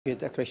Your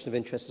declaration of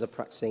interest as a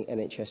practising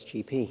NHS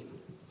GP.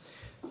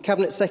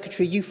 Cabinet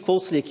Secretary, you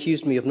falsely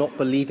accused me of not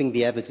believing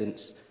the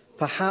evidence.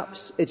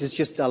 Perhaps it is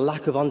just a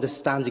lack of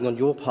understanding on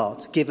your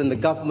part, given the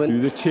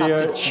government had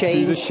to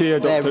change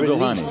their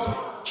release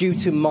due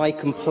to my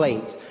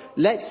complaint.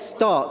 Let's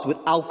start with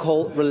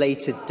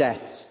alcohol-related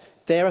deaths.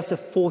 They're at a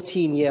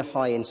 14-year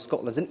high in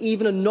Scotland, and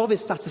even a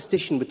novice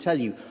statistician would tell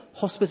you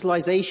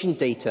hospitalisation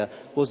data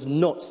was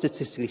not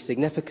statistically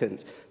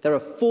significant. There are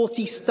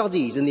 40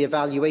 studies in the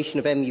evaluation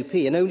of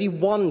MUP, and only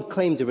one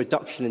claimed a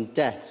reduction in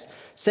deaths.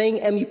 Saying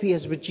MUP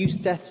has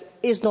reduced deaths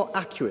is not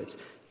accurate,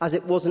 as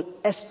it was an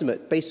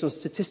estimate based on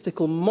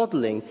statistical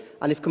modelling,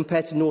 and if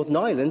compared to Northern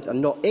Ireland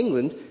and not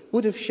England,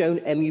 would have shown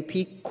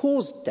MUP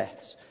caused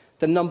deaths.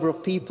 The number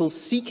of people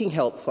seeking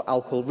help for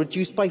alcohol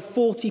reduced by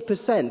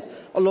 40%,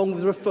 along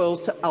with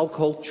referrals to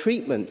alcohol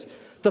treatment.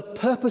 The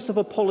purpose of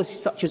a policy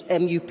such as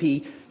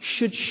MUP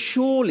should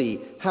surely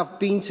have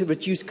been to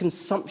reduce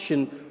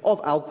consumption of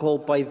alcohol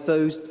by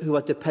those who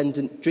are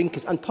dependent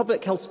drinkers. And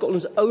Public Health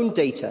Scotland's own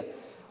data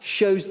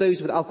shows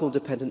those with alcohol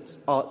dependence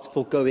are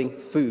foregoing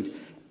food.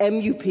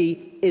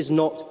 MUP is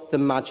not the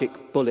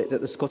magic bullet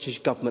that the Scottish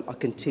Government are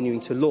continuing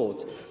to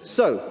laud.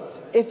 So,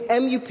 if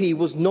MUP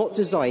was not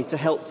designed to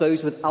help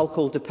those with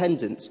alcohol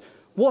dependence,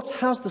 what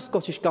has the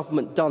Scottish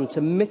Government done to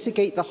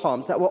mitigate the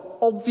harms that were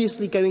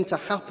obviously going to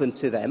happen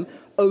to them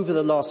over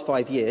the last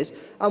 5 years?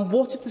 And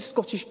what is the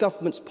Scottish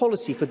Government's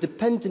policy for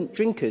dependent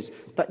drinkers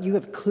that you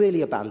have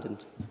clearly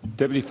abandoned?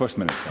 Deputy First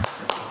Minister.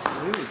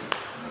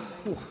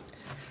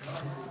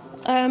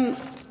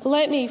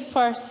 Let me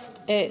first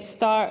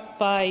start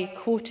by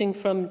quoting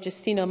from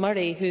Justina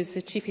Murray, who is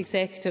the Chief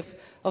Executive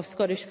of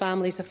Scottish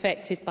Families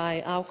Affected by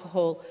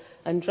Alcohol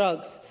and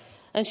Drugs.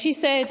 And she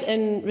said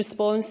in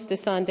response to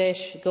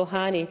Sandesh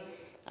Gulhane,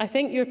 "I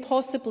think you're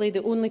possibly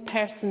the only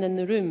person in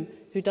the room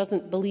who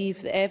doesn't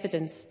believe the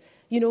evidence.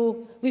 You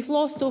know, we've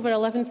lost over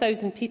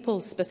 11,000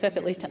 people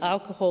specifically to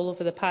alcohol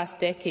over the past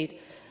decade.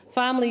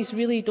 Families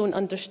really don't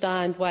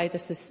understand why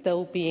this is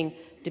still being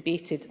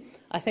debated."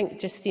 I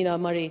think Justina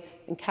Murray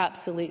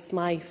encapsulates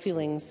my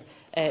feelings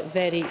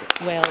very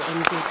well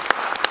indeed.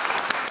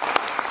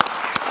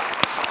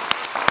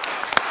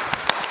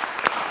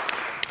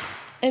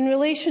 In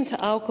relation to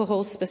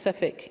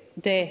alcohol-specific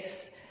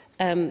deaths,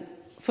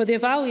 for the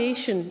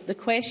evaluation, the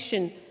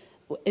question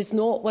is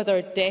not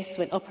whether deaths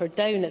went up or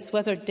down, it's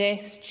whether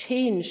deaths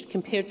changed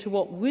compared to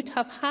what would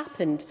have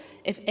happened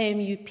if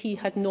MUP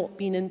had not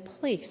been in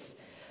place.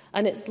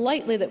 And it's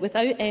likely that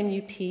without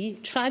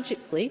MUP,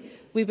 tragically,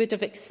 we would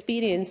have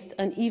experienced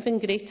an even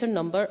greater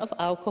number of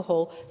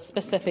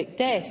alcohol-specific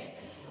deaths.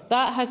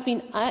 That has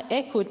been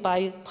echoed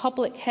by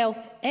public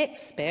health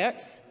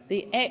experts,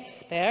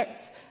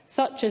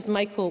 such as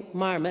Michael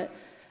Marmot,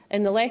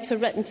 in the letter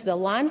written to The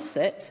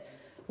Lancet,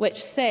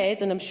 which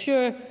said, and I'm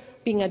sure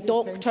being a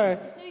doctor,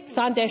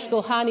 Sandesh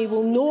Gulhane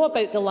will know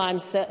about The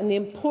Lancet and the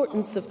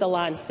importance of The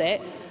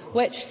Lancet,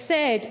 which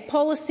said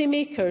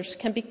policymakers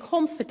can be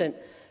confident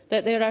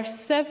that there are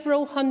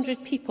several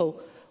hundred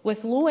people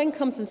with low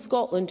incomes in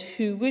Scotland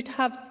who would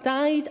have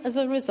died as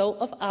a result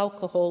of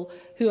alcohol,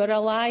 who are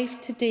alive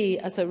today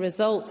as a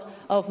result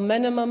of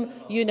minimum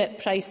unit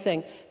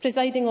pricing.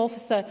 Presiding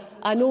Officer,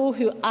 I know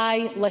who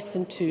I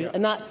listen to,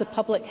 and that's the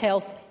public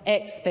health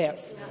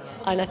experts.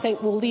 And I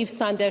think we'll leave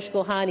Sandesh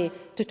Gulhane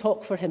to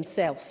talk for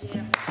himself.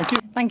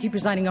 Thank you,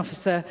 Presiding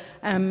Officer.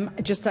 I'm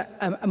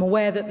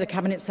aware that the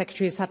Cabinet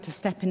Secretary has had to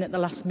step in at the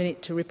last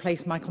minute to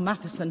replace Michael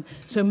Matheson,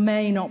 so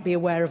may not be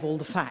aware of all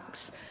the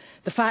facts.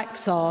 The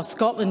facts are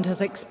Scotland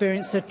has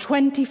experienced a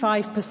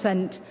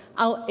 25%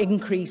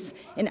 increase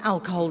in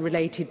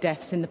alcohol-related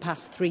deaths in the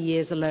past 3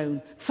 years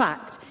alone.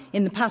 Fact,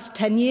 in the past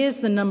 10 years,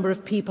 the number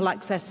of people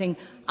accessing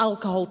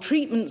alcohol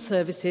treatment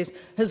services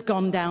has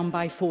gone down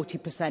by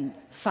 40%.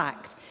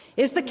 Fact.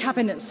 Is the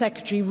Cabinet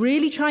Secretary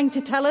really trying to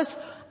tell us,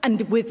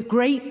 and with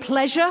great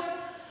pleasure,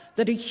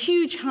 that a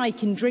huge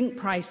hike in drink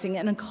pricing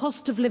and a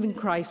cost of living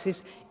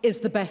crisis is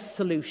the best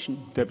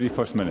solution? Deputy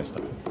First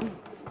Minister.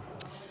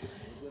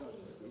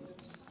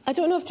 I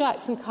don't know if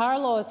Jackson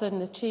Carlaw is in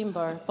the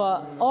chamber,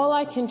 but all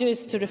I can do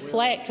is to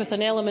reflect with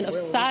an element of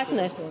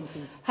sadness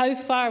how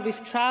far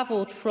we've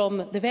travelled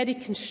from the very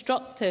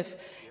constructive,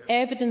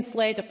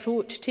 evidence-led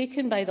approach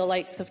taken by the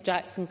likes of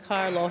Jackson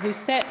Carlaw, who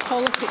set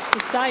politics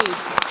aside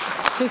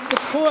to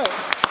support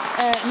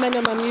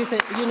minimum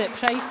unit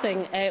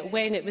pricing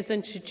when it was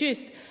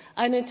introduced.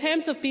 And in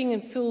terms of being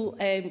in full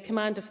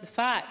command of the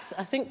facts,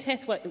 I think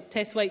Tess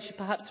White should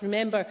perhaps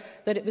remember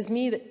that it was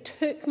me that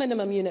took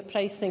minimum unit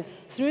pricing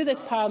through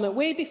this Parliament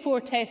way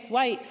before Tess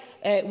White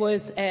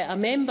was a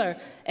member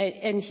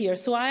in here.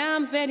 So I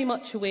am very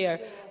much aware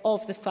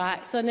of the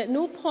facts, and at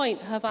no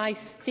point have I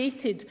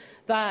stated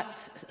that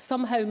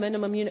somehow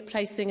minimum unit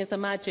pricing is a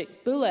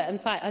magic bullet. In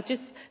fact, I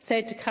just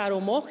said to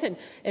Carol Mochan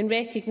in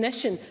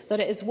recognition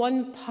that it is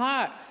one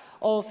part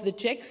of the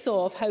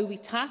jigsaw of how we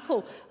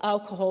tackle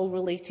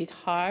alcohol-related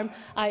harm.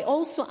 I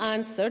also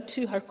answered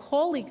to her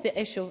colleague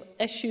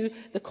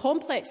the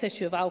complex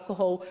issue of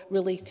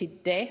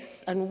alcohol-related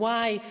deaths and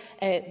why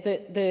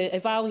the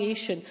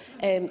evaluation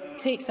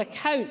takes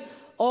account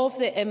of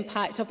the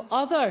impact of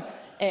other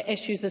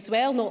issues as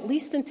well, not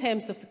least in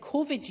terms of the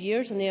COVID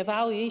years, and the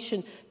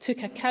evaluation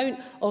took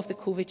account of the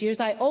COVID years.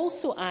 I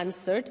also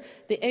answered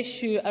the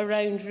issue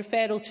around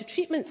referral to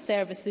treatment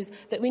services,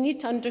 that we need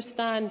to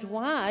understand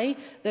why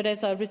there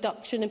is a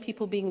reduction in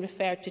people being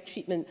referred to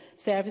treatment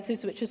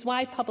services, which is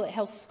why Public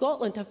Health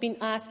Scotland have been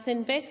asked to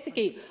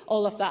investigate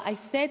all of that. I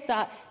said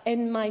that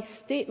in my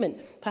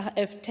statement.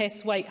 If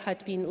Tess White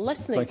had been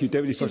listening, thank you,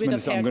 Deputy First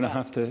Minister. I'm going to that.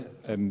 have to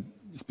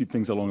speed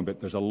things along a bit.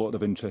 There's a lot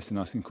of interest in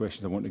asking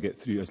questions. I want to get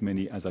through as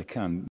many as I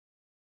can.